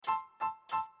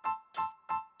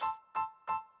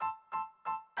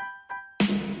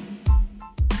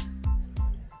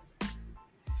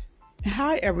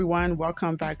Hi, everyone.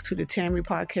 Welcome back to the Tammy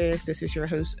Podcast. This is your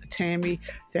host, Tammy.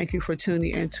 Thank you for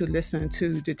tuning in to listen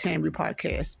to the Tammy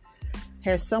Podcast.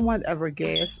 Has someone ever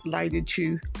gaslighted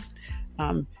you?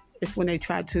 It's when they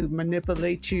try to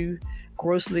manipulate you,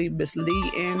 grossly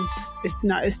misleading.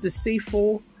 It's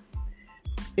deceitful.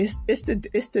 It's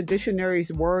the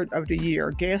dictionary's word of the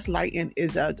year. Gaslighting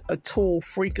is a tool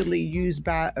frequently used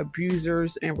by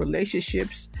abusers in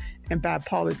relationships and by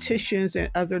politicians and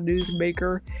other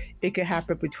newsmakers. It can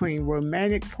happen between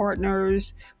romantic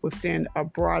partners, within a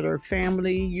broader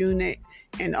family unit,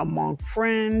 and among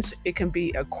friends. It can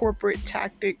be a corporate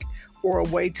tactic or a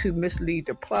way to mislead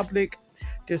the public.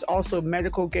 There's also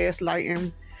medical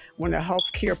gaslighting, when a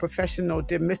healthcare professional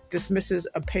dismisses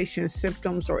a patient's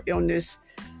symptoms or illness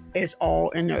as all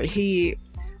in their head.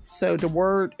 So the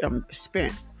word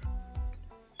spent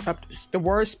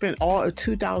all of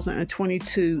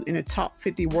 2022 in the top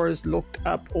 50 words looked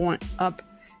up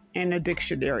in the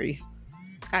dictionary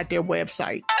at their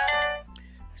website.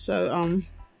 So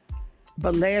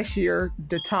but last year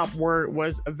the top word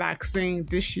was a vaccine.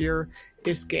 This year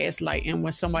it's gaslighting.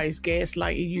 When somebody's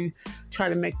gaslighting you, try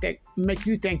to make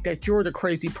you think that you're the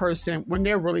crazy person when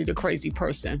they're really the crazy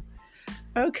person.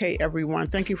 Okay, everyone.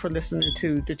 Thank you for listening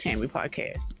to the Tammy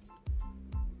Podcast.